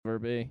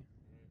be.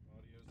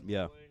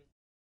 Yeah.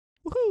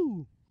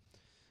 Woohoo!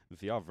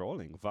 We are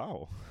rolling.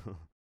 Wow.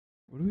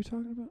 What are we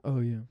talking about? Oh,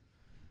 yeah.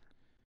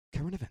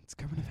 Current events.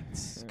 Yeah.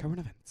 Current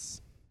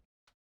events.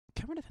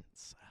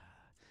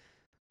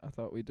 I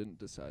thought we didn't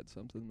decide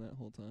something that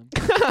whole time.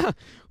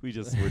 We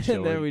just were And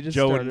chilling. then we just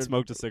Joe started- and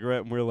smoked a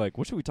cigarette, and we were like,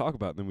 what should we talk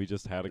about? And then we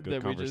just had a good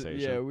Then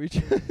conversation. we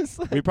just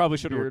like, We probably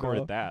should have veered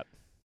recorded off, that.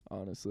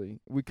 honestly.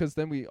 Because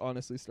then we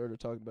honestly started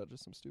talking about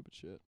just some stupid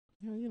shit.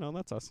 Yeah, you know,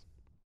 that's us.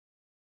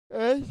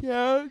 That's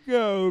how it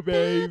go,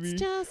 baby. That's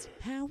just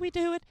how we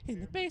do it in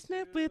the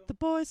basement with the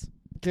boys.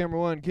 Camera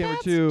 1, camera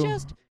That's 2,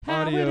 just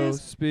how it audio,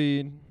 is.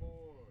 speed. 4,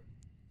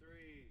 3,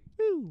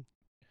 2.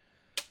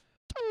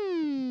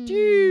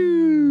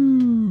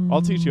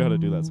 I'll teach you how to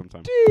do that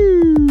sometime.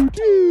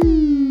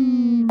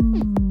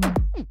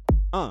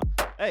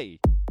 Hey.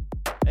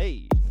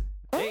 Hey.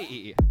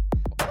 Hey.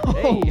 Oh,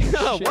 Hey,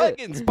 shit. what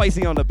getting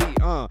spicy on the beat?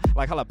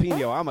 Like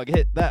jalapeno. I'ma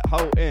hit that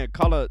hoe and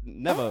call her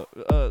never.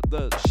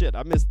 The shit.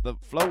 I missed the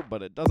flow,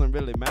 but it doesn't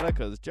really matter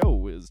 'cause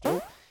Joe is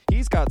Joe.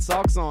 He's got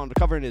socks on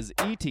covering his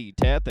ET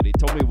tat that he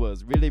told me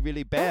was really,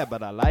 really bad,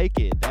 but I like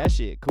it. That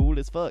shit cool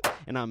as fuck.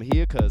 And I'm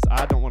here 'cause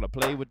I don't want to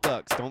play with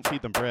ducks. Don't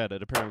feed them bread.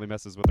 It apparently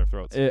messes with their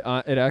throats. It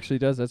actually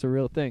does. That's a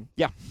real thing.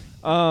 Yeah.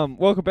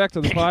 Welcome back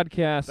to the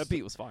podcast. That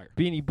beat was fire.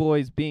 Beanie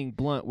Boys being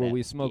blunt, where Yeah,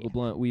 we smoke yeah. a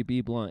blunt, we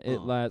be blunt. It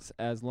lasts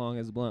as long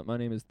as blunt. My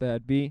name is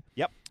Thad B.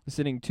 Yep.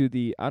 Sitting to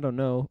the, I don't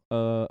know,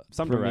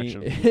 Some for direction.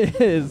 me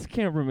is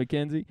Cameron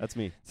McKenzie. That's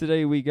me.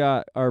 Today we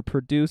got our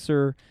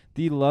producer,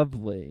 the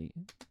lovely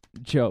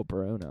Joe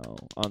Bruno,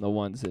 on the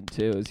ones and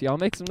twos. Y'all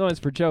make some noise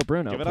for Joe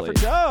Bruno, Give it up please.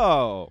 for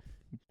Joe.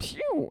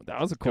 Pew! That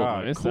was a cool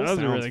God, noise. cool That was a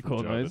sounds really from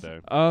cool Joe noise. today.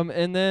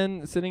 And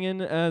then sitting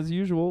in as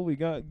usual, we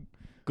got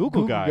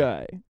Google guy.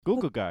 guy.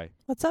 Google guy.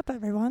 What's up,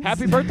 everyone?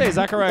 Happy birthday,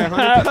 Zachariah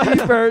Honeycutt.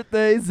 Happy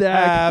birthday,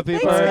 Zach. Happy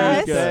Thanks,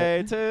 guys.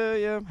 birthday to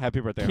you.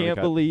 Happy birthday, Can't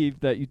Honeycutt. believe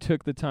that you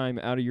took the time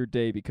out of your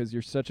day because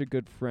you're such a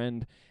good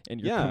friend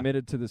and you're Yeah.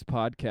 committed to this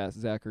podcast,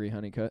 Zachary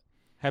Honeycutt.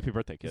 Happy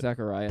birthday, kid.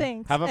 Zachariah.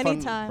 Thanks. Have a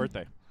Anytime. fun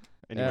birthday.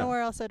 Anyway. Yeah.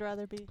 Nowhere else I'd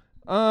rather be.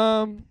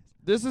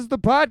 This is the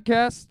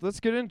podcast.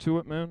 Let's get into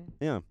it, man.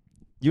 Yeah.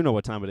 You know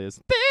what time it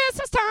is. This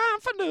is time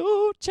for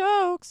new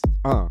jokes.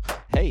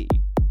 Hey.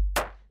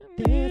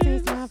 This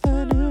is time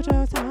for new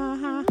jokes.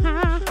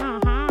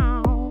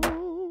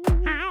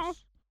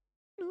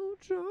 No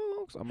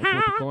jokes. I'm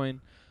gonna flip a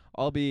coin.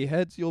 I'll be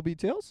heads, you'll be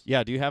tails?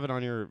 Yeah, do you have it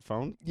on your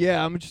phone?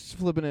 Yeah, I'm just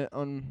flipping it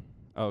on.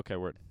 Oh, okay,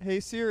 word. Hey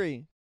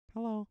Siri,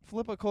 Hello.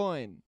 flip a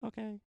coin.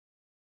 Okay.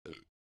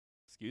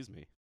 Excuse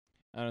me.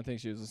 I don't think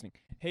she was listening.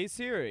 Hey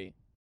Siri,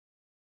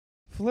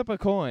 flip a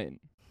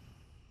coin.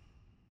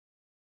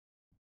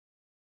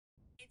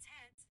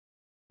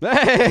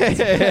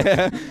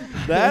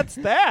 That's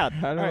that.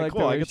 I don't All right, like the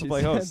cool. I way get to she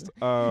play said host.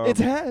 It's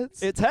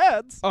heads. It's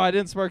heads. Oh, I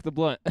didn't spark the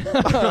blunt.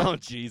 Oh,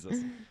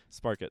 Jesus.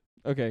 Spark it.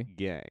 Okay.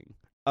 Gang.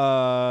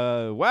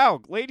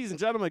 Wow, ladies and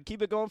gentlemen,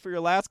 keep it going for your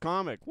last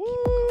comic.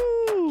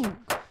 Woo!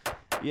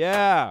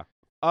 Yeah.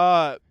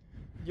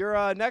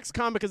 Your next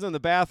comic is in the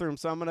bathroom,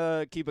 so I'm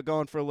gonna keep it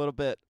going for a little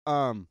bit.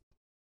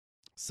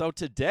 So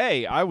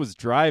today I was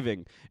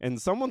driving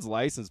and someone's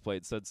license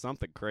plate said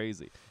something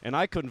crazy, and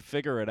I couldn't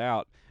figure it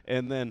out.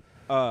 And then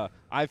I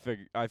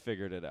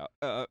figured it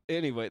out.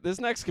 Anyway, this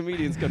next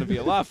comedian's gonna be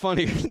a lot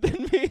funnier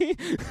than me.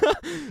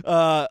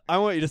 I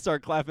want you to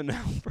start clapping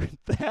now for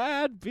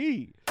Thad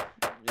B.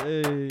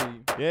 Yay.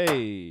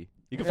 Yay!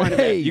 You can find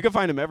Hey. him. You can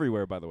find him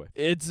everywhere, by the way.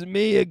 It's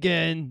me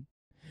again.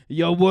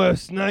 Your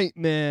worst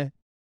nightmare.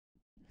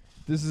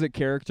 This is a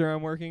character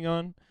I'm working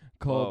on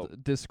called Whoa.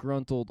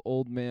 Disgruntled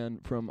Old Man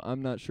from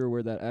I'm not sure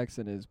where that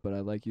accent is, but I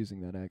like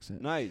using that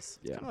accent. Nice.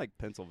 It's Yeah. kind of like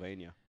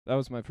Pennsylvania. That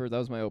was my first. That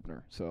was my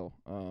opener. So,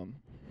 I'll do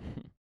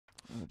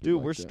Dude,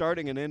 like we're that.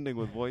 starting and ending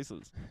with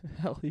voices.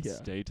 Hell yeah.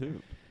 Stay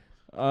tuned.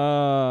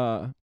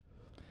 I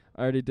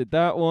already did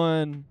that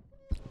one.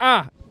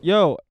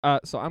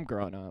 So I'm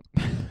growing up.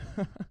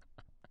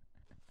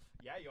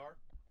 Yeah, you are.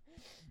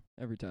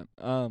 Every time.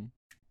 I'm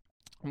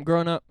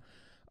growing up.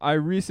 I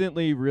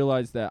recently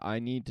realized that I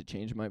need to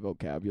change my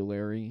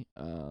vocabulary.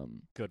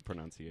 Good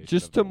pronunciation.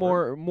 Just of to the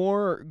word.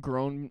 more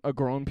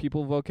grown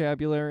people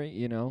vocabulary,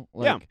 you know?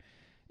 Like, Yeah.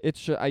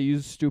 It's I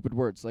use stupid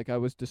words. Like I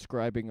was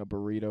describing a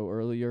burrito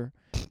earlier,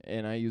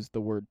 and I used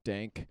the word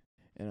dank,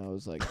 and I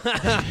was like,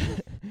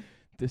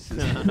 this is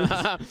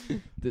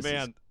this Man,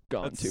 has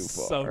gone that's too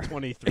so far.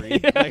 23.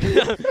 Like,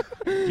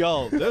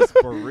 yo, this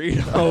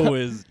burrito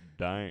is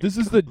dying. This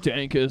is the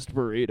dankest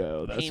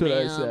burrito. That's what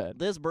I said.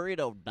 This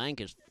burrito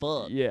dank as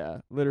fuck.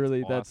 Yeah,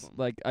 literally. That's awesome.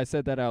 like I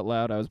said that out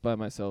loud. I was by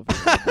myself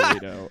eating a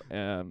burrito.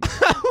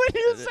 When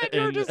you said you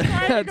were and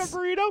describing a that's-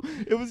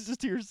 burrito, it was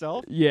just to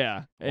yourself?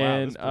 Yeah, Wow,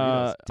 and this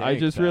burrito's I dank,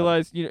 just Thad.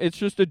 realized it's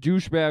just a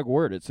douchebag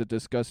word. It's a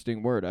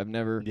disgusting word. I've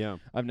never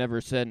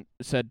said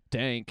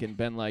dank and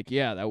been like,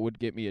 yeah, that would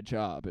get me a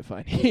job if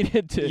I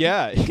needed to.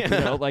 Yeah. You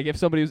know, like if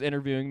somebody was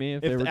interviewing me,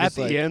 if they were At just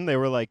the like, end, they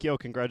were like, yo,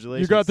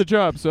 congratulations. you got the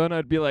job, son,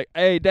 I'd be like,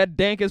 hey, that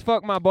dank as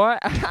fuck, my boy.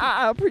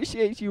 I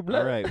appreciate you,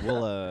 blood. All right,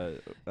 well, You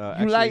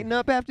actually, lighten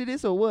up after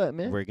this or what,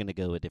 man? We're gonna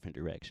go a different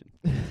direction.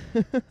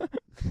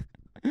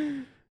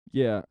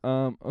 Yeah.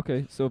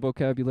 Okay. So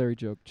vocabulary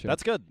joke. Check.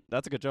 That's good.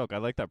 That's a good joke. I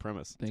like that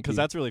premise. Thank Because you.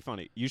 that's really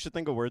funny. You should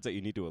think of words that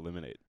you need to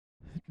eliminate.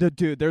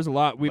 Dude, there's a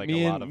lot. Like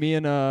a lot of- Me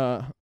and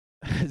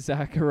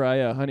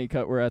Zachariah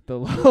Honeycutt were at the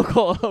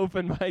local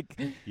open mic,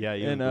 Yeah,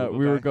 you and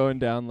we were going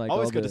down like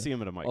Always all good the to see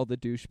him at a mic. all the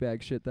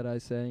douchebag shit that I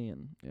say,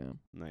 and yeah, it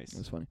Nice.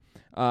 was funny.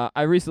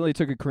 I recently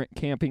took a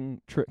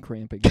camping trip.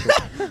 Cramping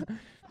trip.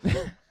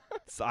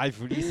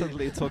 I've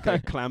recently took a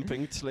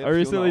clamping trip. I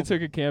recently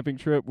took a camping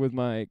trip with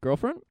my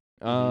girlfriend.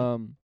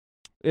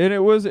 And it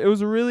was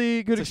a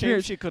really good It's a shame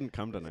experience. she couldn't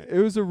come tonight. It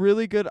was a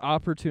really good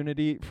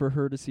opportunity for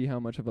her to see how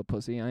much of a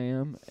pussy I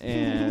am,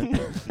 and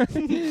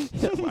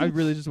I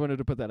really just wanted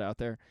to put that out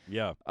there.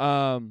 Yeah.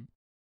 Um,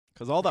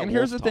 'Cause all that and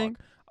here's the wolf thing: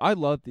 talk. I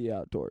love the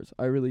outdoors.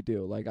 I really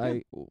do. Like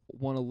I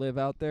want to live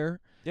out there.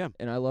 Yeah.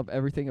 And I love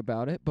everything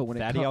about it. But when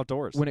Fatty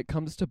outdoors. when it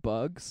comes to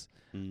bugs,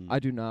 Mm. I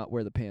do not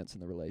wear the pants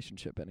in the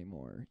relationship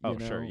anymore. Oh, you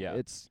know? sure, yeah.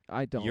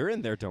 I don't. You're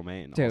in their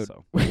domain Dude.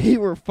 also. We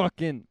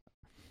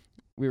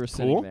were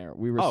sitting Cool? there.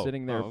 We were Oh,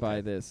 sitting there oh, by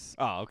okay. this.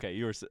 Oh, okay.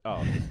 You were.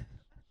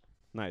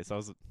 Nice. I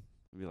was.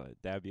 Be like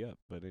dab you up,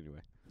 but anyway.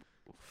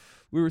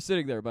 We were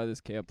sitting there by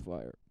this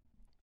campfire.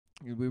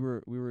 And we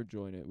were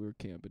enjoying it. We were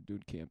camping,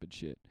 doing camping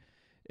shit.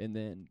 And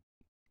then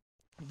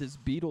this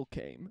beetle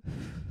came.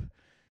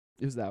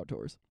 It was the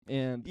outdoors.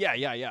 And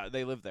Yeah.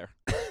 They live there.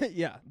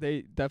 yeah,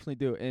 they definitely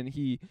do. And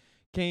he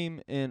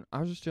came and I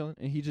was just chilling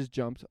and he just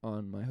jumped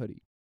on my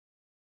hoodie.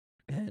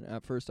 And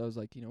at first I was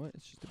like, you know what?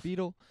 It's just a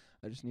beetle.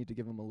 I just need to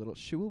give him a little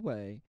shoo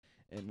away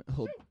and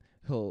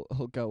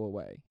he'll go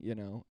away, you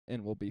know,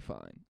 and we'll be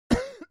fine.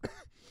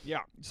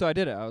 Yeah. So I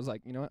did it. I was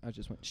like, you know what? I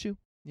just went shoo,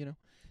 you know.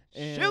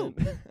 Shoo!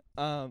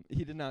 And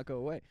he did not go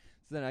away.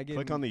 So then I gave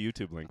Click him, on the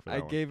YouTube link for that I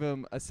one. gave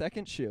him a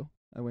second shoo.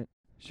 I went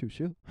shoo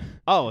shoo.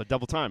 Oh, a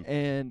double time.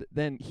 And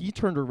then he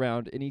turned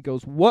around and he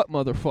goes, "What,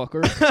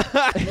 motherfucker?"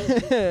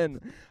 And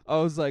I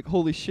was like,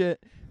 "Holy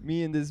shit.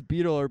 Me and this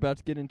beetle are about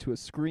to get into a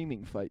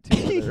screaming fight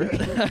together."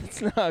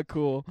 That's not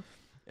cool.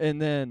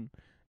 And then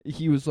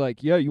he was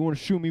like, "Yeah, you want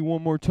to shoot me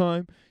one more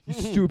time? You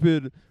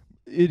stupid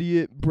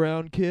idiot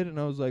brown kid." And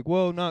I was like,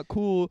 "Whoa, not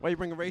cool. Why you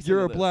bring a race You're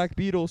a into this? black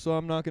beetle, so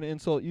I'm not going to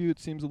insult you. It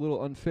seems a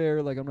little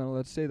unfair. Like, I'm not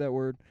allowed to say that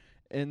word."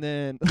 And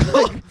then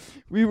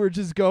we were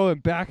just going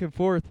back and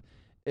forth.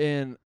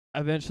 And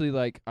eventually,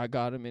 like, I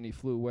got him and he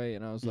flew away.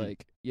 And I was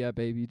like, "Yeah,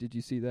 baby, did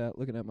you see that?"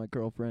 Looking at my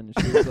girlfriend.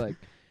 And she was like,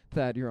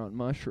 "Thad, you're on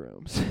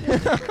mushrooms."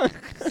 I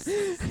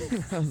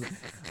was like,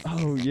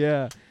 "Oh,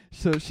 yeah."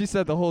 So she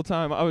said the whole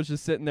time I was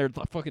just sitting there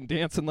fucking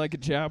dancing like a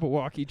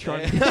Jabberwocky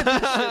trying to get this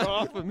shit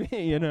off of me,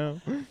 you know?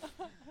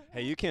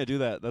 Hey, you can't do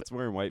that. That's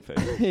wearing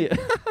whiteface. Yeah.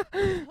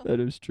 That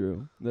is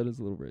true. That is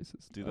a little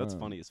racist. Dude, that's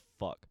funny as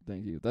fuck.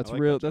 Thank you. That's like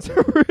real. that That's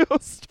a real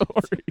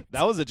story.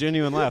 That was a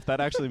genuine laugh.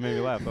 That actually made me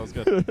laugh. That was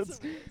good.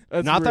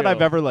 That's Not that real.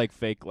 I've ever, like,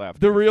 fake laughed.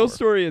 The real before.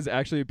 story is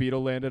actually a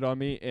beetle landed on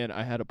me, and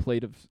I had a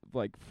plate of,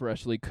 like,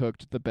 freshly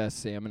cooked, the best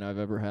salmon I've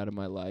ever had in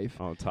my life.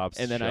 Oh, top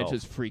And then I shelf.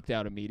 just freaked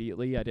out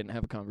immediately. I didn't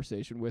have a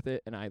conversation with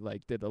it, and I,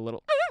 like, did a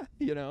little,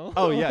 you know?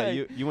 Oh, yeah.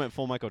 Like, You went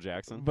full Michael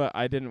Jackson. But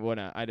I didn't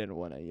wanna,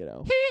 you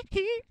know.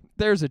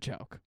 There's a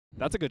joke.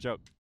 That's a good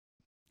joke.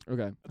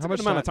 Okay. That's a good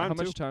amount of time, How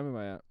much too. time am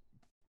I at?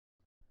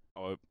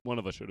 Oh, one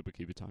of us should have been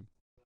keeping time.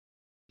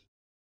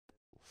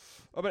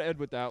 I'm gonna end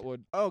with that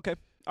one. Oh, okay.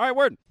 All right,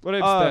 word. What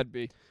name's that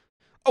be?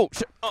 Oh,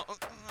 shit.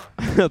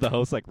 The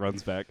host, like,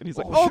 runs back, and he's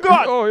like, oh shit.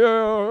 God.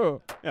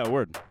 Oh yeah. Yeah,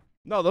 word.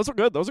 No, those are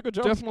good. Those are good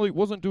jokes. Definitely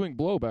wasn't doing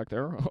blow back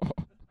there.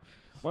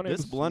 My name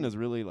This blunt is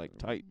really, like,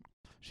 tight.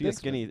 She Thanks,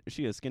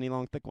 a skinny,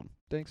 long, thick one.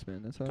 Thanks,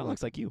 man. That's how. Kind of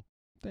looks like you.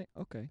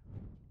 Okay.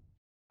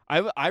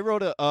 I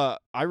wrote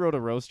a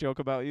roast joke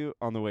about you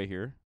on the way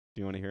here.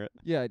 Do you want to hear it?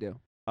 Yeah, I do.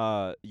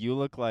 You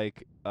look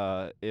like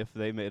if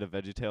they made a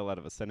VeggieTale out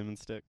of a cinnamon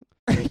stick.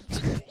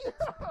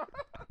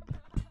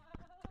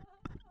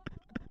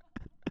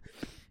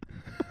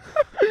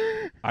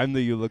 I'm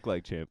the you look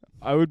like champ.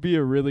 I would be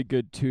a really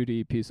good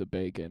 2D piece of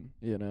bacon,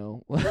 you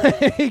know?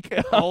 Like,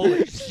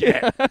 Holy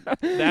shit.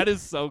 That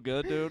is so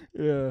good, dude.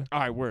 yeah. All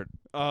right, word.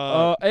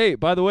 Hey,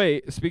 by the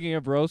way, speaking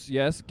of roasts,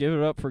 yes, give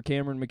it up for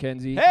Cameron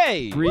McKenzie.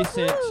 Hey!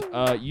 Recent,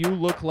 you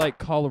look like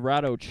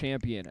Colorado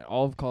champion.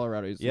 All of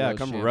Colorado is Yeah, roast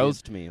come champion.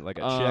 roast me like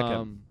a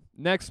chicken.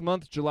 Next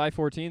month, July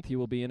 14th, he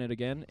will be in it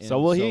again. And So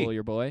will he.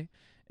 your boy.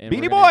 And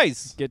Beanie we're gonna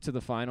Boys! Get to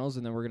the finals,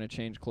 and then we're going to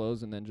change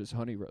clothes and then just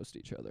honey roast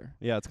each other.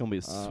 Yeah, it's going to be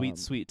a sweet, Um,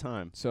 sweet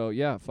time. So,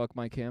 yeah, fuck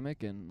Mike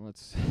Hammock, and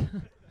let's...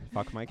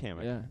 Fuck Mike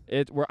Hammock.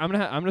 Yeah, I'm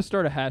gonna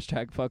start a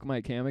hashtag fuck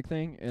Mike Hammock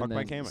thing and Fuck then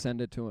Mike Hammock. send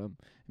it to him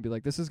and be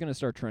like, "This is gonna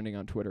start trending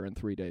on Twitter in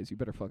 3 days. You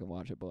better fucking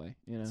watch it, boy."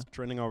 You know. It's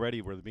trending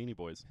already. We're the Beanie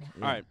Boys. Yeah.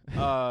 All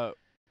right.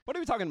 What are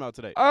we talking about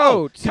today?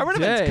 Oh, current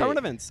events. today. Current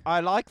events.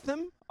 I like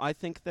them. I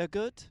think they're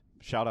good.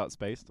 Shout out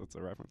Spaced. That's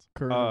a reference.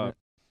 Current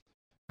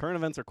Current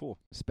events are cool.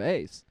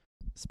 space.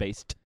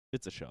 Spaced.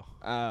 It's a show.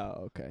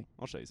 Oh, okay.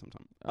 I'll show you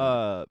sometime.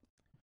 Oh.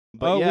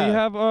 But yeah, we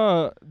have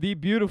the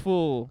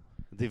beautiful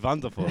the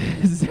wonderful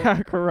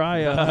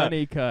Zachariah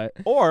Honeycutt,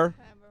 or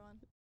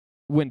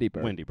Windy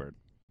Bird. Windy Bird.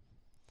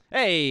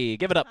 Hey,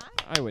 give it up.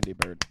 Hi, Wendy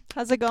Bird.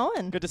 How's it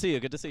going? Good to see you.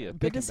 Good to see you.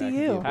 Good to see Back in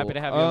you. the Happy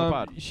to have pool. you on the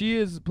pod. She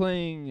is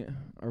playing.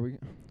 Are we?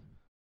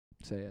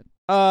 Say it.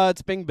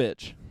 It's Bing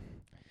Bitch.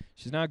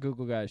 She's not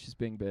Google guy. She's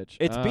Bing bitch.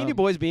 It's Beanie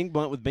Boys being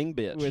blunt with Bing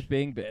Bitch. with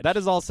Bing bitch. That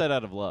is all said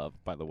out of love,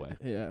 by the way.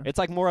 Yeah. It's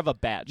like more of a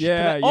batch.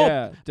 Yeah. Can I-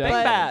 Yeah. Bing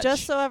definitely. Batch.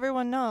 Just so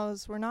everyone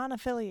knows, we're not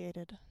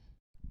affiliated.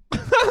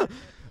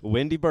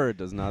 Wendy Bird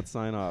does not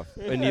sign off,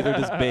 and neither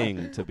does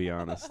Bing, to be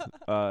honest.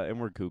 And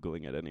we're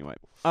Googling it anyway.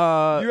 You have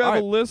all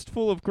right. a list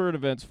full of current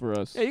events for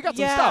us. Yeah, you got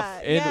some Yeah.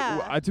 stuff.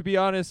 And to be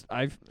honest,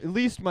 I've at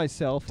least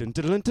myself, Dun,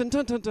 dun, dun,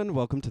 dun, dun, dun.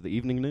 Welcome to the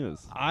evening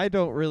news. I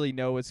don't really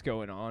know what's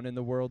going on in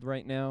the world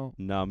right now.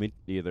 No, me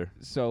neither.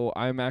 So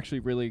I'm actually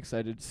really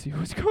excited to see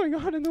what's going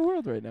on in the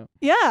world right now.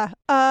 Yeah.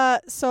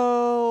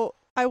 So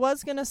I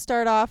was gonna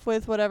start off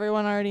with what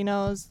everyone already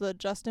knows: the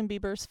Justin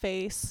Bieber's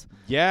face.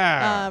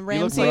 Yeah. He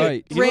looks Ramsey- like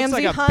Right. he looks Ramsey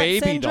like a Hunt baby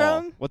doll.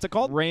 syndrome. What's it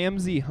called?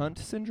 Ramsey Hunt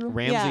syndrome?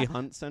 Ramsey Yeah.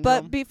 Hunt syndrome.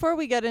 But before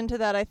we get into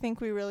that, I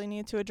think we really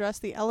need to address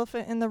the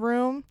elephant in the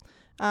room.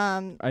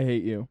 I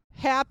hate you.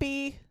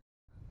 Happy,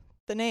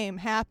 the name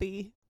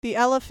Happy, the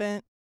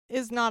elephant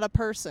is not a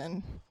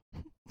person.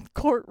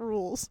 Court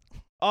rules.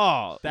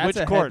 oh, That's which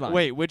a court? headline.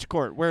 Wait, which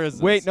court? Where is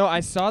this? Wait, no,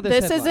 I saw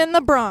this. This is in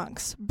the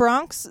Bronx.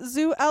 Bronx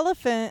Zoo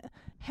elephant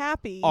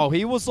Happy. Oh,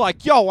 he was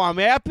like, "Yo, I'm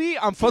happy.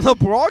 I'm from the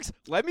Bronx.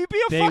 Let me be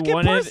a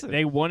fucking person."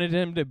 They wanted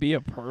him to be a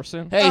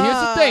person. Hey, here's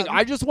the thing. Um,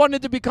 I just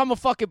wanted to become a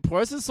fucking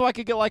person so I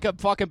could get like a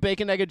fucking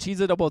bacon, egg, and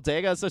cheese at a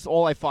bodega. That's just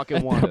all I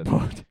fucking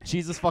wanted.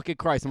 Jesus fucking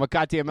Christ. I'm a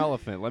goddamn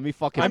elephant. Let me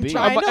fucking I'm be.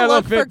 trying I'm to an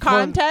look for elephant from-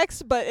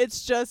 context, but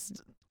it's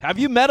just Have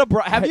you met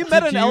Have you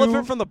met Did an you-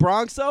 elephant from the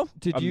Bronx though?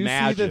 Did you see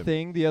Imagine. the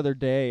thing the other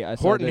day? I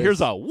saw Horton, this.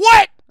 here's a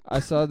what? I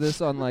saw this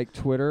on like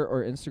Twitter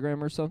or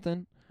Instagram or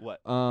something. What?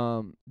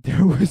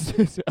 There was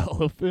this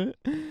elephant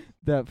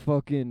that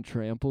fucking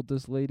trampled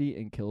this lady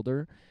and killed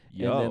her.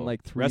 Yo, and then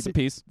like rest in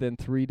peace. Then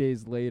 3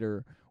 days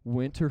later,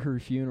 went to her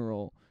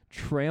funeral,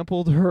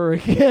 trampled her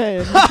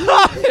again,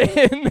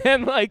 and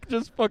then like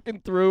just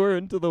fucking threw her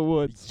into the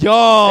woods Yo,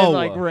 and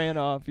like ran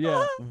off.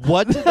 Yeah.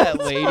 what did that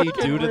lady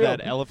fucking do to real. that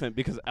elephant?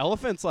 Because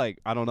elephants, like,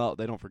 I don't know,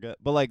 they don't forget,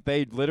 but like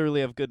they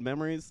literally have good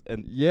memories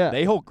and Yeah.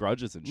 they hold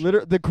grudges and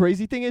shit. The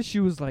crazy thing is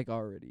she was like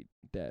already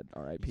dead.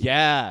 R.I.P.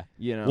 Yeah.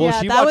 You know. Well,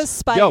 yeah, she that watched- was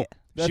spite. Yo,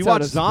 That's she out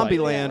watched of spite.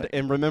 Zombieland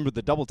and remembered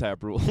the double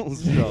tap rules.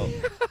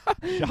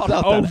 So shout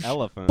out Oh, that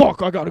elephant.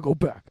 Fuck! I gotta go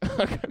back.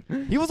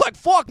 He was like,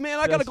 "Fuck, man,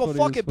 I gotta That's go funny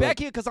fuck as it fuck. back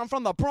here because I'm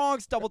from the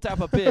Bronx. Double tap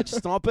a bitch,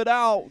 stomp it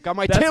out. Got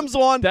my That's- Timbs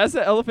on." That's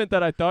the elephant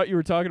that I thought you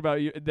were talking about.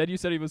 Then you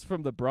said he was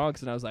from the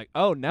Bronx, and I was like,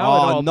 oh, now it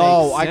Oh all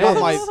no, makes I got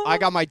sense. my I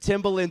got my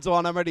Timberlands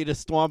on. I'm ready to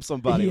stomp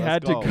somebody. He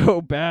Let's had to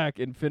go back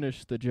and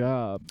finish the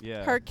job.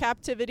 Yeah, Her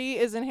captivity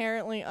is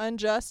inherently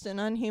unjust and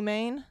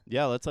unhumane.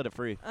 yeah. Let's let it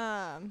free.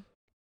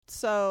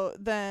 So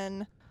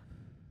then,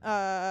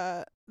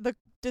 the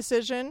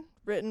decision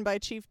written by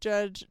Chief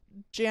Judge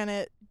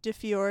Janet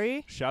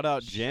DeFiore. Shout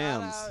out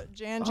Jans. Shout out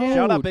Jan Oh, Jan.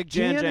 Shout out Big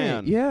Jan Janet.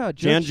 Jan. Yeah,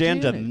 Jan Judge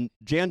Jan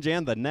Janet.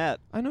 Jan the net.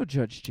 I know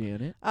Judge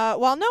Janet.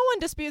 While no one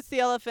disputes the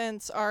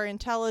elephants are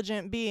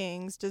intelligent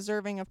beings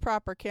deserving of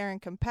proper care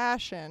and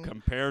compassion,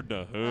 Compared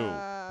to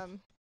who?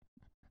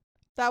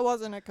 that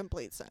wasn't a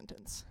complete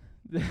sentence.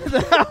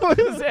 That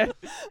was it.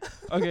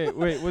 Okay,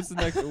 wait. What's the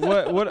next?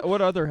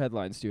 What other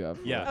headlines do you have?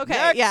 Yeah. Okay,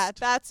 Next. yeah,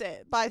 that's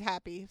it. Bye,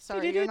 Happy.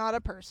 Sorry, you're not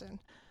a person.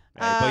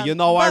 Hey, but you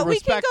know I but we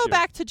can respect go you.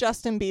 back to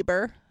Justin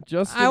Bieber.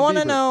 Justin I want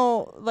to Bieber.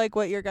 know like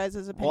what your guys'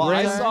 opinions Well,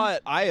 I are. saw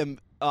it.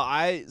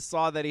 I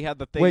saw that he had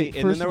the thing, Wait, and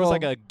then first there of was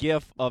like all, a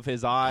GIF of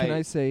his eye. Can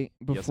I say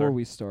sir. before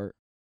we start,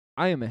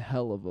 I am a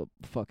hell of a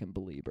fucking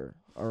believer.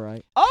 All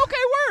right. Okay,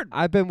 word.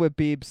 I've been with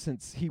Beeb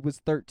since he was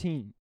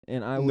 13,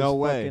 and I was No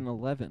way. fucking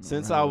 11.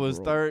 Since around I the was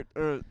world.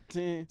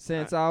 13.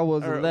 Since I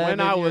was 11 when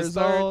I was years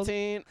old,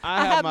 13,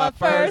 I had had my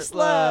first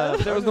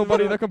love. there was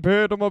nobody that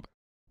compared to my.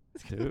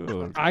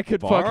 Dude, I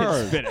could Bars.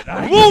 fucking spit it.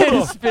 I Luda.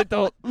 could spit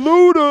the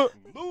Luda.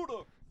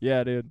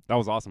 Yeah, dude. that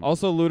was awesome.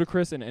 Also,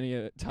 Ludacris in any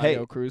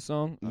Tayo Cruz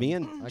song. Me I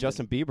and could-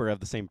 Justin Bieber have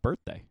the same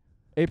birthday,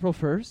 April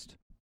 1st.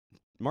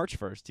 March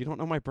 1st. You don't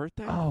know my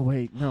birthday? Oh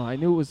wait, no, I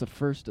knew it was the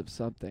first of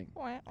something.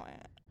 Wah, wah.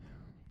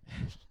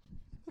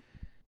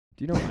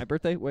 Do you know my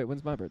birthday? Wait,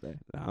 when's my birthday?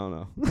 I don't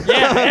know.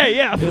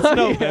 yeah. It's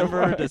November,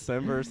 right.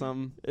 December, or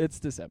something. It's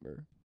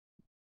December.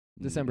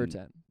 December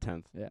 10th.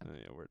 10th. Yeah.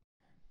 Yeah, word.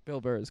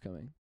 Bill Burr is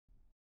coming.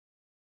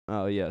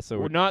 Oh yeah. So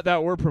We're we're not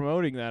that we're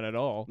promoting that at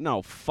all.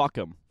 no, fuck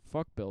him.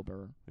 Fuck Bill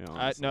Burr. You know,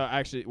 I honestly. no,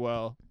 actually,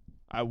 well,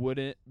 I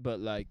wouldn't, but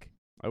like,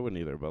 I wouldn't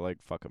either, but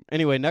like, fuck him.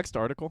 Anyway, next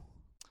article.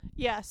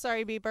 Yeah,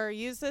 sorry, Bieber.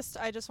 Use this.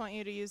 I just want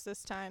you to use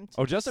this time. To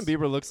Oh, Justin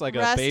Bieber looks like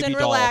rest a baby and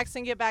doll. relax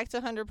and get back to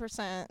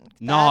 100%.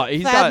 No, Thad,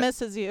 he's Thad got-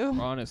 misses you.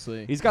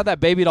 honestly, He's got that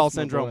baby doll That's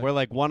my syndrome boy. where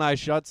like one eye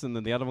shuts and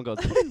then the other one goes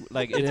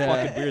like it's Yeah.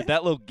 fucking weird.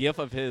 That little gif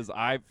of his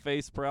eye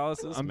face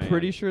paralysis. I'm man.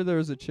 pretty sure there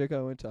was a chick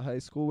I went to high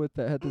school with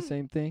that had the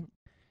same thing.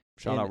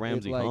 Shout and out it,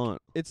 Ramsey like, Hunt.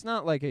 It's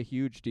not like a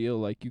huge deal.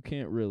 Like you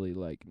can't really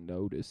like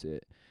notice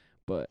it,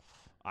 but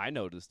I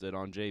noticed it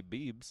on Jay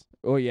Beebs.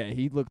 oh yeah,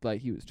 he looked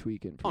like he was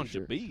tweaking. For On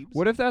sure. Jay Beebs.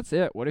 What if that's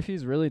it? What if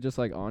he's really just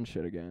like on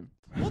shit again?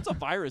 Well, it's a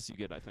virus you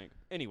get, I think.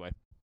 Anyway,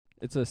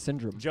 It's a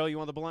syndrome. Joe, you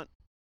want the blunt?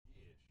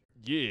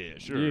 Yeah,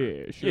 sure.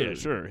 Yeah, sure. Yeah,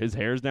 sure. His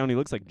hair's down. He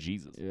looks like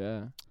Jesus.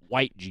 Yeah,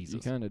 White you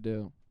Jesus. kind of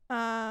do.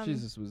 Um,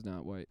 Jesus was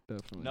not white,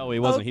 definitely. No, he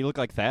wasn't. He looked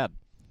like Thad.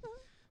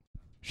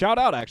 Shout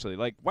out, actually.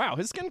 Like, wow,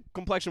 his skin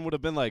complexion would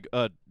have been like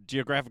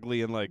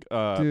geographically and like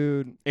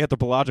Dude,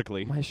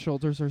 anthropologically. my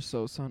shoulders are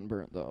so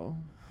sunburnt though.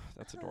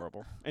 That's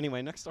adorable.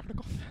 Anyway, next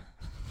article.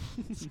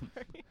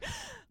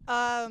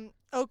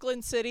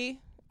 Oakland City,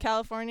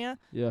 California.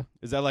 Yeah.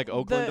 Is that like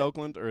Oakland, The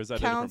Oakland, or is that a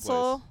different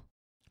Council.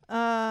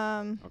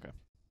 place? Okay.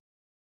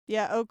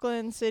 Yeah,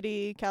 Oakland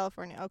City,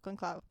 California. Oakland,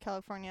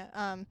 California.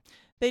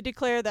 They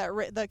declare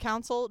that the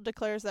council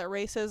declares that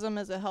racism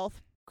is a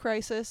health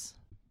crisis.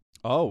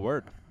 Oh,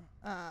 word.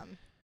 Um,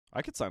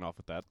 I could sign off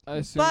with that.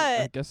 I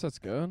But- guess that's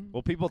good.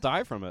 Well, people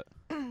die from it.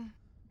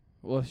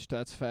 Well,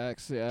 that's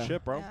facts. Yeah.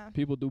 Shit, bro. yeah.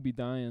 People do be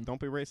dying. Don't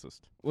be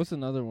racist. What's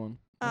another one?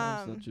 Oh,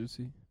 is that Um,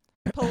 juicy?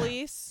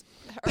 Police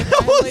are Was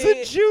finally,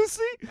 it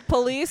juicy?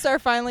 police are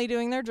finally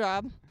doing their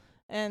job,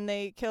 and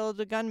they killed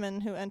a gunman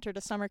who entered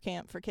a summer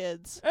camp for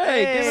kids.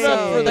 Hey, give it Hey. up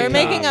So for the they're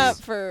making up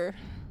cops. for.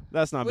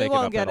 That's not We making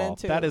won't up get at all.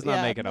 into. That is not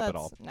yeah, making up at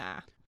that's- all.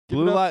 Nah. Give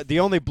it up. The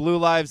only blue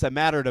lives that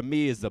matter to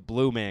me is the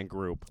Blue Man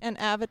Group. And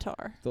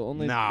Avatar. The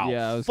only No,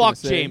 yeah, I was gonna fuck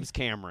say James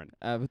Cameron.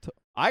 Avatar.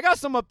 I got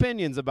some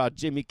opinions about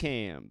Jimmy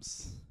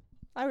Cams.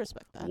 I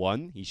respect that.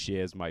 One, he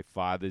shares my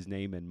father's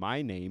name and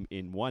my name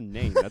in one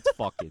name. That's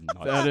fucking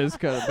nuts. That is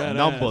kind of badass.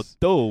 Number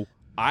two,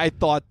 I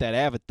thought that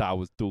Avatar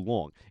was too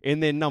long.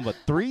 And then number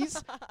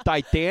three's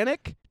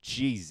Titanic.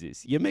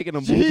 Jesus, you're making a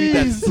movie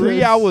that's 3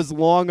 Jesus. hours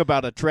long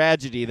about a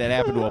tragedy that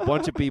happened to a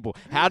bunch of people.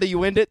 How do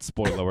you end it?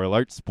 Spoiler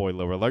alert,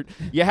 spoiler alert.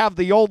 You have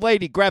the old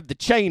lady grab the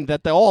chain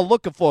that they're all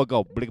looking for,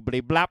 go blig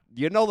blig blap.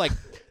 You know, like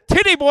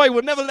Titty Boy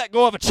would never let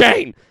go of a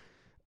chain.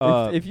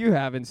 If you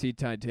haven't seen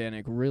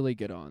Titanic, really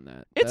get on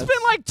that. It's That's-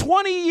 been like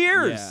 20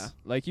 years. Yeah,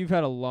 like you've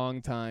had a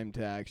long time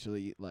to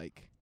actually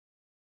like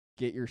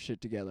get your shit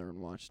together and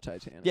watch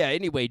Titanic. Yeah,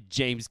 anyway,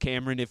 James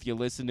Cameron, if you're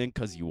listening,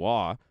 'cause you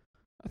are.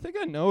 I think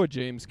I know a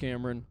James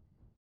Cameron.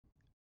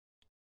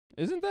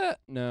 Isn't that?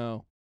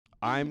 No.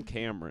 I'm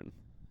Cameron.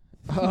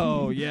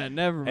 Oh, yeah,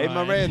 never Hey,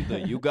 mind.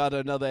 Miranda, you got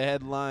another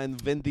headline,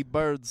 Vindy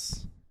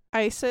Birds.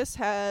 ISIS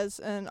has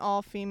an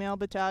all-female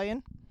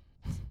battalion.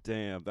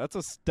 Damn, that's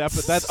a step.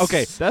 That's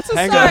okay. That's a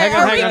Hang Sorry, on, hang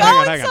on, are hang we on, going hang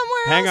on, hang on.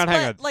 somewhere Hang else, on,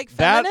 hang but, on. like,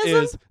 That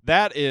feminism?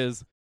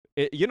 is.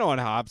 You know, in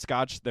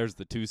hopscotch, there's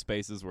the two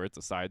spaces where it's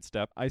a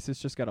sidestep. ISIS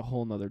just got a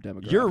whole nother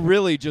demographic. You're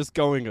really just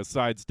going a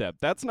sidestep.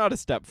 That's not a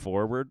step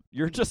forward.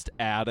 You're just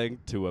adding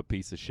to a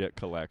piece of shit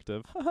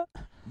collective,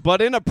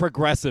 but in a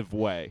progressive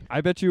way.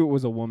 I bet you it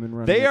was a woman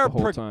running They it are the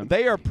whole time.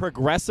 they are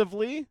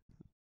progressively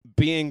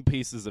being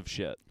pieces of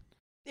shit.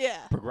 Yeah.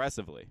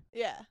 Progressively.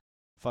 Yeah.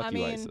 Fuck I you,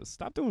 mean- ISIS.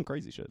 Stop doing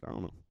crazy shit. I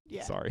don't know.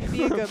 Yeah. Sorry.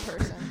 Be a good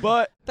person.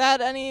 But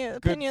That any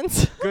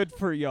opinions? good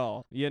for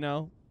y'all, you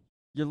know?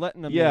 You're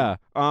letting them Yeah.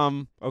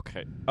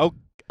 Okay. Oh.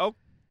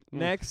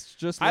 Next,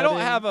 just I let don't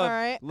in, have a. All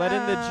right. let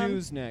in the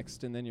Jews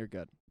next, and then you're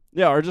good.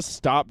 Yeah, or just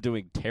stop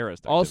doing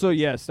terrorist. Also,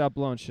 activities. yeah, stop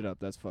blowing shit up.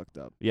 That's fucked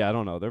up. Yeah, I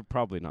don't know. They're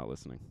probably not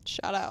listening.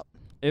 Shout out.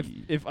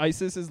 If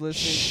ISIS is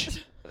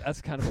listening,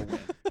 that's kind of a win.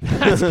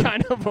 That's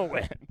kind of a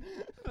win.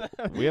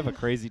 We have a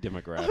crazy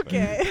demographic.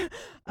 Okay.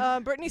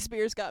 Britney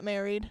Spears got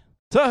married.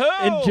 To who?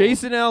 And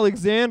Jason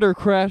Alexander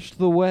crashed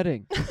the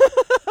wedding.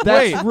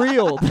 That's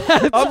real.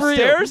 That's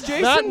Upstairs, real.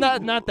 Jason?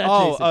 Not that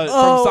Oh, Jason.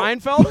 Oh. from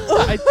Seinfeld.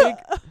 I think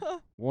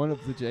one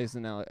of the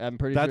Jason I'm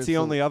pretty sure That's it's the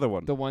only other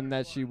one. the one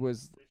that she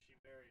was.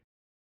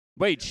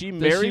 Wait, she that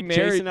married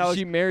Jason Alexander.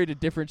 She married a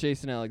different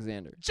Jason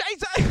Alexander.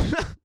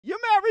 Jason, you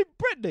married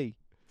Britney.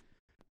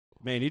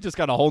 Man, he just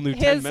got a whole new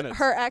 10 minutes.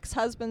 Her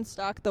ex-husband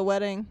stalked the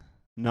wedding.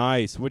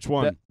 Nice. Which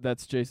one?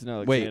 That's Jason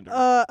Wait.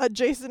 Alexander. A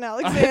Jason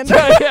Alexander.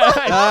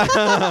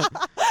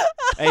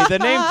 Hey, the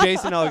name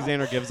Jason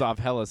Alexander gives off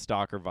hella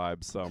stalker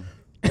vibes, so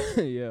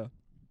Yeah.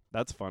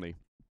 that's funny.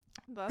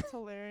 That's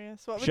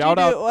hilarious. What would Shout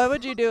you do? out- What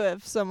would you do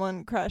if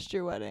someone crashed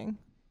your wedding?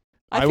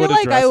 I feel would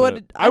like I address would.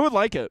 it. I would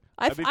like it.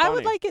 That'd be I would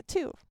funny. like it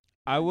too.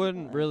 I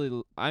wouldn't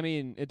really. I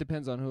mean, it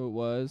depends on who it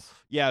was.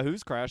 Yeah,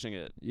 who's crashing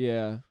it?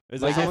 Yeah.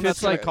 Is Like it someone if it's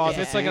that's gonna like cause if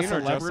it's a like a scene or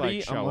just, celebrity,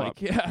 like, I'm show like,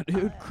 up? yeah,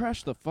 dude,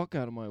 crash the fuck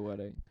out of my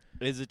wedding.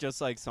 Is it just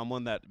like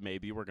someone that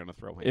maybe we're gonna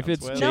throw hands If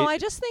it's with? No, I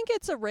just think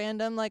it's a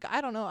random. Like I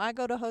don't know. I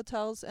go to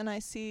hotels and I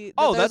see that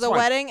Oh, there's that's a fine.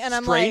 wedding, and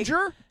I'm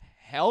Stranger?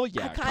 Hell like,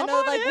 yeah! I Come kind of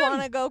on like in.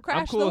 want to go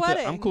crash cool the with it.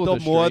 wedding. I'm cool The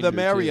with a more the stranger,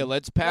 merrier. too.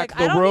 Let's pack Like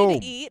the I don't room.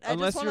 need to eat. I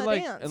Unless just you're want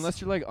like, to dance.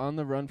 unless you're like on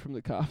the run from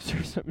the cops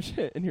or some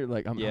shit, and you're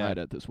like, I'm Yeah. hide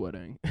at this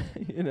wedding.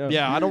 You know?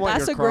 Yeah, I don't want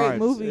That's your a great crimes.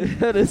 movie.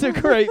 that is a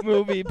great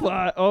movie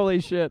plot.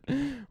 Holy shit,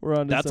 we're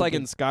on. That's like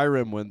in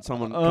Skyrim when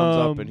someone comes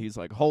up and he's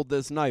like, "Hold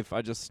this knife.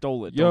 I just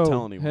stole it. Yo, Don't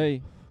tell anyone."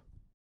 hey,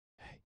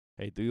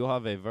 Hey, do you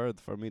have a word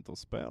for me to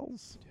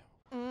spells?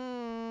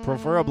 Mm.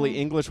 Preferably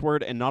English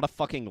word and not a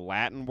fucking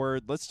Latin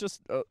word. Let's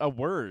just a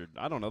word.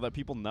 I don't know that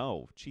people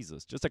know.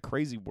 Jesus, just a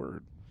crazy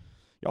word.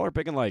 Y'all are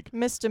picking like,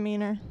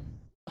 Misdemeanor.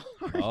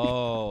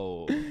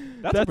 oh,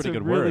 that's a pretty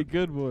good really word.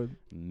 good one.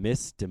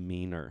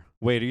 Misdemeanor.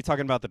 Wait, are you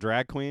talking about the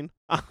drag queen?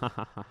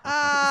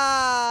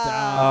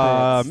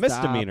 Ah. Stop it,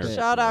 misdemeanor. stop it,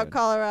 Shout out man.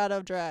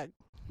 Colorado drag.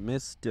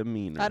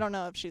 Misdemeanor. I don't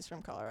know if she's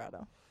from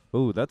Colorado.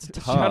 Ooh, that's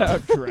tough. Shout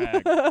out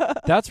drag.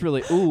 That's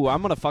really. Ooh,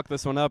 I'm gonna fuck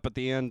this one up at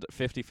the end.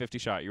 50-50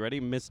 shot. You ready?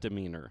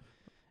 Misdemeanor.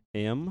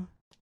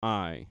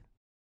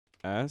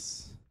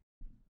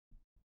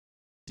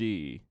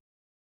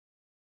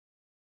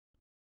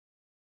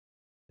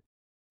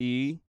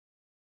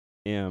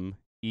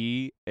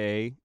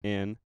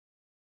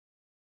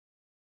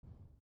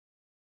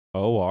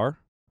 MISDEMEANOR.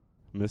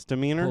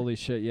 Misdemeanor. Holy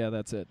shit! Yeah,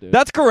 that's it, dude.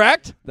 That's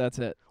correct. That's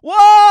it.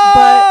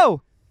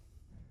 Whoa!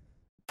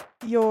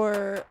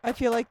 I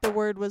feel like the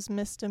word was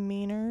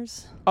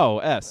misdemeanors. Oh,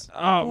 S.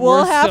 Oh,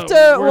 We'll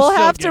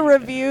have to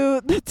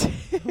review the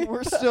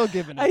We're still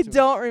giving it. I to him.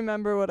 don't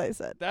remember what I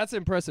said. That's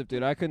impressive,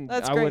 dude. I couldn't.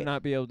 That's I would great.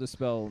 not be able to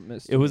spell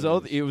Miss. It was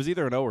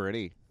either an O or an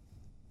E.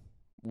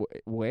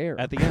 Where?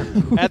 At the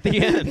end. At the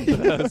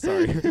end.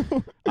 Sorry.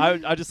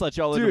 I just let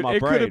y'all into Dude, my it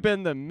brain. could have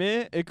been the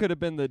mi. It could have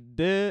been the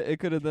di. It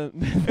could have been.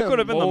 It could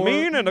have been the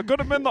mean and it could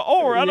have been the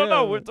or. I don't Yeah.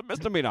 know. It's a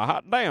misdemeanor.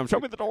 Hot damn. Show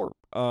me the door.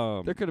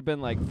 There could have been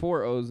like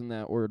 4 O's in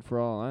that word for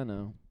all I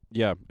know.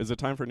 Yeah. Is it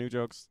time for new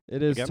jokes?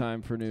 It is Again?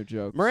 time for new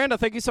jokes. Miranda,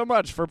 thank you so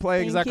much for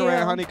playing Thank Zachariah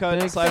you. Honeycutt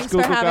Thanks. / Thanks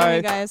Google for having Guy.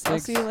 me, guys. I'll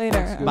Thanks. see you later.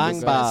 Thanks, I'm Google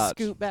just Guy. gonna Bang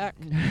scoot back.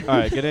 All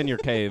right, get in your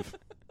cave.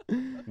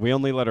 We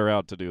only let her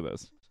out to do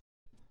this.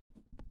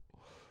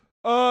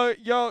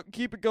 Y'all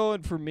keep it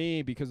going for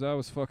me because that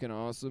was fucking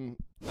awesome.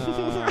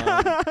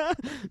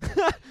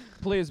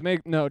 Please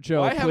make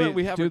Joe. Why haven't please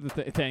we do haven't- the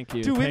thing. Thank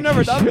you. Dude, we've Thank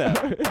never you. done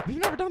that. We've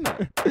never done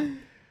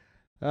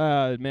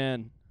that.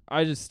 Man,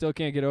 I just still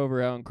can't get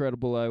over how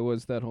incredible I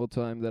was that whole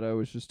time that I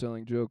was just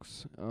telling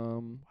jokes.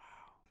 Oh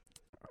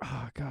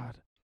God.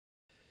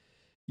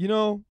 You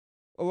know,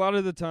 a lot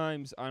of the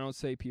times I don't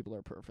say people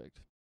are perfect,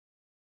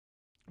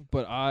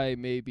 but I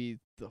may be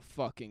the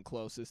fucking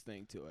closest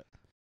thing to it.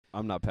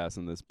 I'm not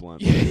passing this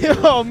blunt.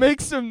 Yo, make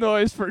some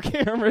noise for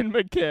Cameron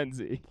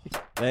McKenzie.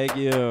 Thank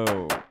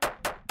you.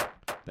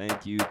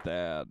 Thank you,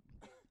 Thad.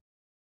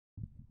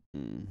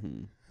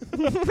 Mm-hmm.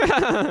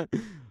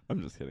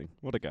 I'm just kidding.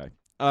 What a guy.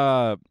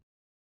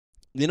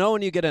 You know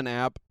when you get an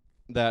app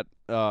that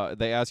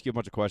they ask you a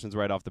bunch of questions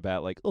right off the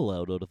bat, like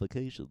Allow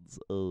notifications.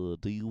 Do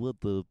you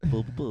want the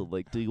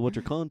like? Do you want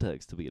your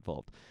contacts to be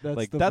involved?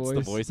 That's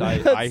the voice I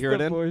That's hear it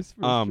the in. voice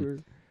for sure.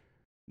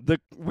 The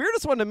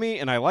weirdest one to me,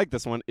 and I like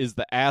this one, is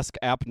the ask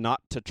app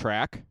not to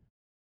track,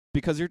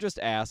 because you're just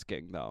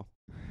asking though.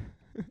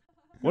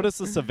 What is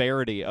the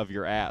severity of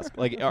your ask?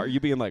 Like, are you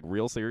being like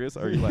real serious?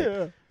 Are you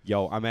like,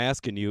 yo, I'm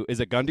asking you,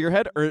 is it gun to your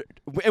head? And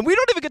we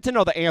don't even get to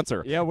know the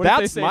answer. Yeah, what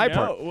That's if they say my no?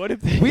 part. What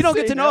if they We don't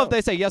say get to know no? if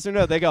they say yes or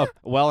no. They go,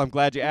 well, I'm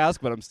glad you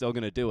asked, but I'm still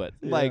going to do it.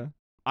 Like, Yeah.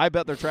 I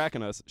bet they're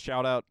tracking us.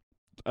 Shout out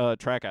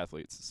track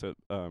athletes. So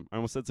I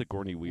almost said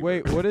Sigourney Weaver.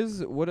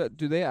 Wait,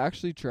 do they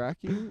actually track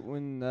you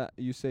when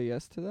you say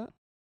yes to that?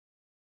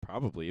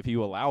 Probably. If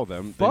you allow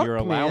them, Fuck, then you're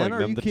allowing man, are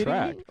them you to kidding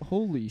track. me?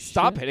 Holy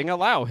Stop shit. hitting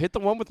allow. Hit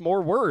the one with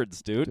more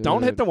words, dude.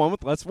 Don't hit Dude. the one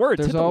with less words.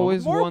 There's Hit the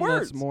always one with more one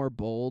words. that's more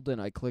bold,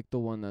 and I click the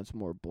one that's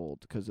more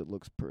bold because it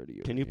looks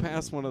prettier. Can you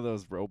pass one of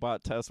those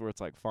robot tests where it's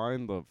like,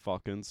 find the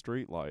fucking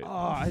street light? Oh,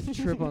 I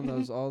trip on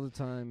those all the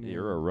time.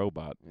 You're a man.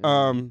 robot.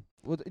 Yeah.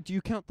 Well, do you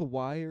count the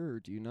wire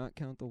or do you not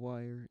count the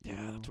wire? You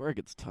Yeah, know? that's where it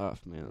gets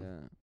tough, man.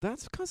 Yeah.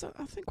 That's because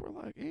I think we're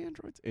like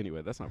androids.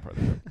 Anyway, that's not part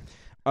of the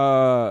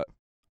joke.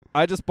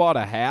 I just bought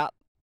a hat.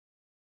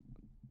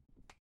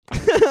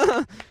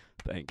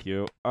 Thank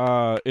you.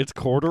 It's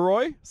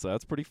corduroy, so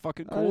that's pretty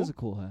fucking That cool. is a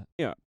cool hat.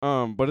 Yeah.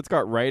 But it's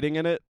got writing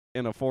in it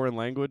in a foreign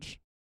language.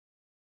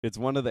 It's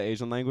one of the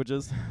Asian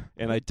languages,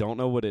 and I don't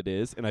know what it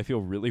is, and I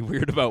feel really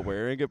weird about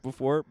wearing it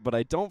before, but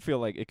I don't feel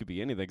like it could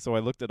be anything. So I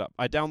looked it up.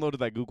 I downloaded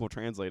that Google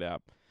Translate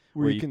app.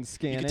 Where Where you can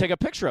scan You can it. take a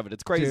picture of it.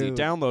 It's crazy. Dude.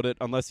 Download it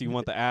unless you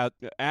want the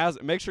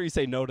make sure you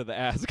say no to the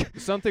ask.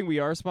 Something we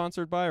are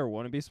sponsored by or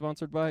want to be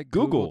sponsored by?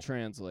 Google.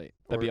 Translate.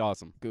 That'd or be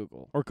awesome.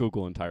 Google. Or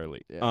Google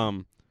entirely. Yeah.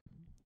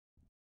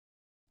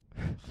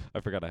 I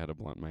forgot I had a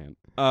blunt in my hand.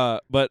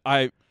 But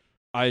I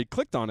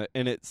clicked on it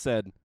and it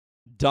said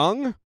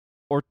dung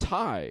or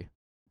Thai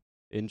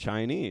in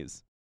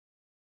Chinese.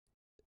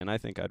 And I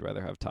think I'd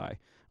rather have Thai.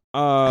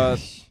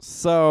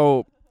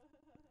 So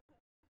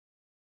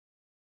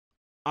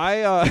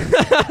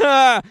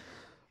I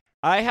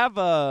have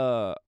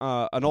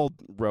an old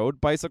road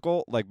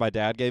bicycle. Like my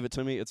dad gave it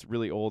to me. It's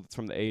really old. It's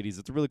from the 80s.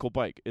 It's a really cool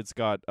bike. It's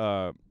got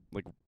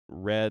like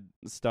red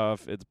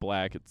stuff. It's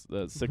black.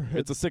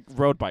 It's a sick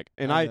road bike.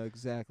 And I know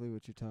exactly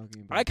what you're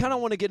talking about. I kind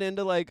of want to get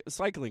into like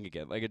cycling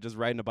again, like just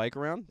riding a bike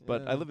around.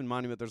 But I Yeah. live in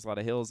Monument. There's a lot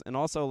of hills, and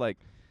also like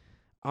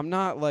I'm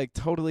not like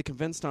totally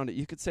convinced on it.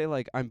 You could say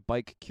like I'm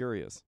bike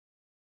curious.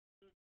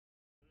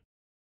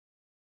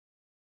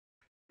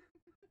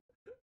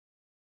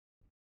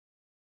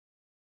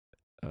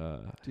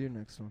 Do your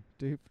next one.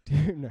 Do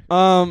your next.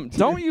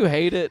 Don't you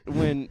hate it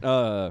when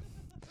don't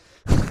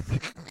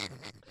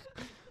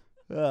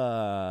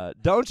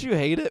you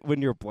hate it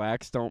when your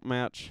blacks don't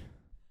match?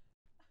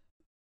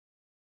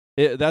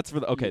 That's for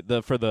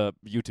the for the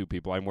YouTube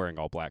people. I'm wearing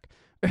all black.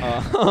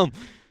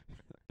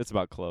 It's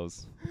about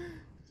clothes.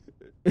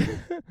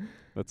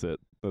 That's it.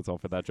 That's all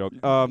for that joke.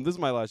 This is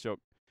my last joke.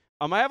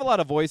 I have a lot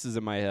of voices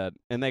in my head,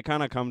 and they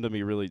kind of come to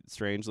me really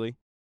strangely.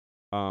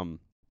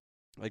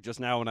 Like just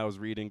now when I was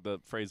reading the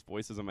phrase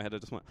voices in my head, I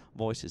just went,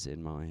 voices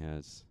in my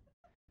head.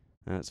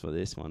 That's what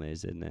this one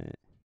is, isn't it?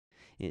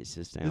 It's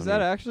just down Is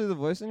that here. actually the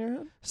voice in your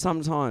head?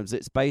 Sometimes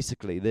it's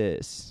basically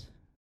this.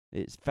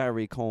 It's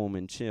very calm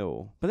and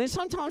chill. But then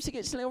sometimes it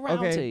gets a little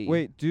rowdy. Okay,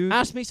 wait.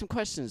 Ask me some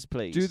questions,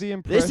 please. Do the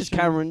impression. This is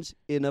Karen's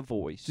inner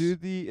voice. Do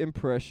the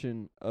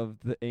impression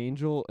of the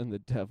angel and the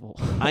devil.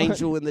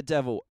 Angel and the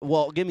devil.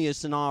 Well, give me a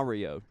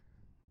scenario.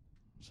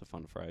 It's a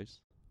fun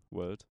phrase.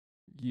 Word.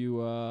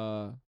 You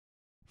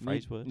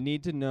Phrase word.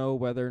 need to know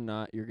whether or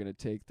not you're gonna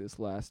take this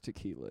last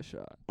tequila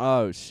shot.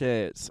 Oh,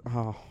 shit.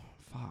 Oh,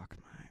 fuck,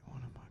 mate.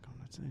 What am I going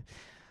to do?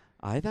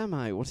 Hey there,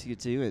 mate. What are you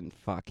doing,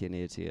 fucking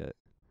idiot?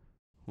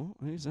 What?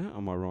 Who's that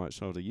on my right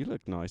shoulder? You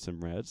look nice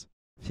and red.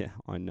 Yeah,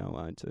 I know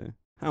I do.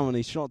 How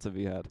many shots have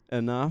you had?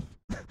 Enough?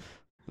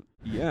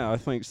 Yeah, I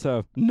think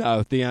so.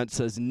 No, the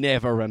answer's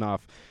never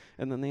enough.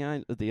 And then the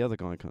other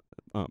guy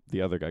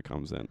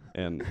comes in,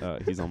 and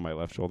he's on my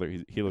left shoulder.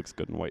 He looks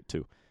good and white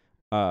too.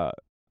 Hi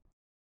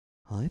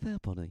there,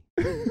 buddy.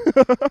 I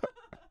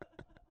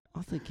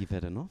think you've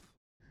had enough.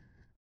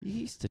 You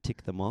used to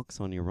tick the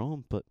marks on your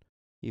arm, but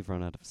you've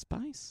run out of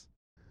space.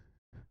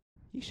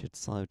 You should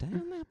slow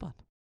down there, bud.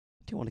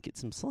 Do you want to get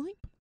some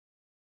sleep?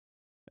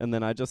 And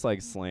then I just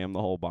like slam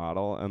the whole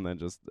bottle and then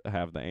just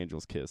have the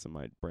angel's kiss in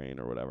my brain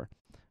or whatever.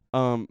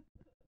 I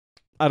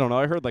don't know.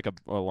 I heard like a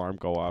alarm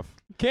go off.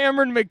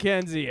 Cameron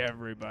McKenzie,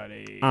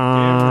 everybody.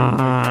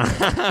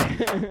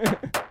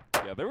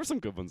 Yeah, there were some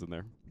good ones in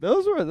there.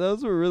 Those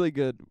were really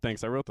good.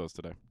 Thanks. I wrote those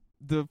today.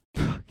 The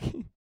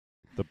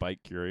The Bike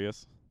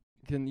Curious.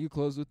 Can you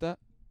close with that?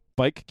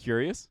 Bike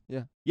Curious?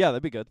 Yeah. Yeah,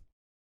 that'd be good.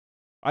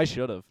 I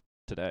should have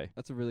today.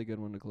 That's a really good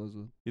one to close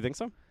with. You think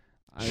so?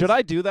 Should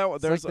I do that?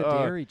 It's There's like the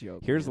dairy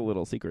joke. Here's a man.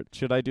 little secret.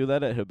 Should I do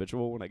that at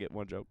Habitual when I get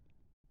one joke?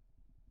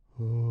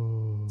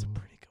 It's a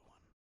pretty good one.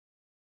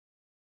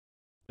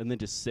 And then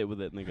just sit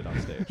with it and then get on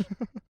stage.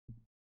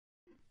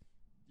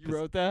 You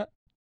wrote that?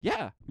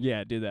 Yeah.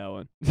 Yeah, do that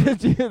one.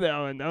 Do that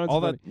one. That one's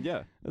All funny. that.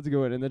 Yeah. That's a good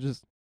one. And then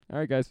just, all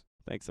right, guys.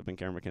 Thanks. I've been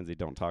Karen McKenzie.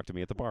 Don't talk to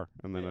me at the bar.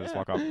 And then I just Yeah.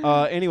 walk off.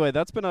 Anyway,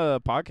 that's been a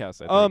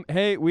podcast, I think.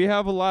 Hey, we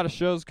have a lot of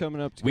shows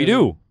coming up together. We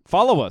do.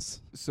 Follow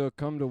us. So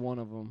come to one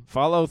of them.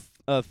 Follow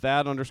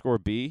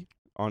Thad_B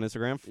on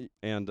Instagram.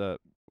 And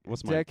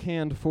what's my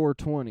Deckhand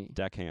 420.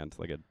 deckhand,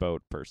 like a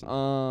boat person.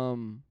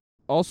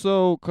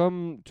 Also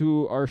come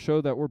to our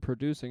show that we're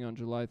producing on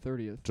July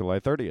 30th.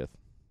 July 30th.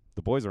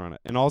 The boys are on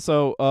it. And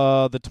also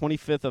the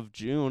 25th of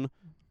June,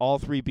 all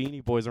three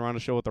Beanie Boys are on a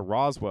show at the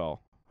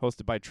Roswell,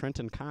 hosted by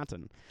Trenton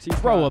Cotton.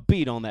 Throw a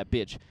beat on that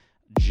bitch,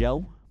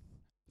 Joe.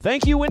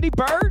 Thank you, Wendy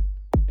Bird.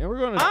 And we're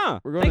going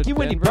Thank to you,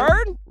 Wendy Denver.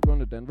 Bird. We're going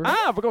to Denver.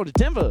 We're going to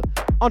Denver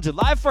on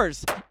July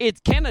 1st.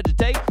 It's Canada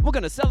Day. We're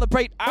going to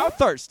celebrate our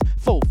thirst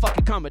for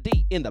fucking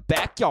comedy in the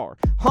backyard.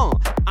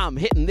 I'm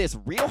hitting this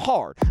real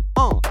hard.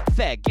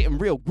 Thad getting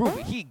real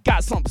groovy. He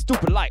got something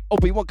stupid like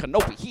Obi-Wan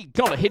Kenobi. He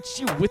gonna hit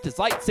you with his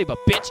lightsaber,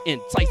 bitch,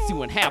 and slice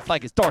you in half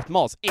like it's Darth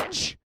Maul's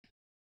itch.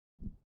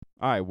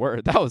 All right,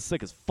 word. That was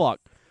sick as fuck.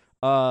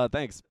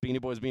 Thanks.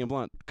 Beanie Boys being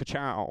blunt.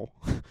 Ka-chow.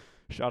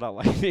 Shout out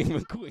Lightning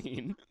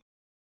McQueen.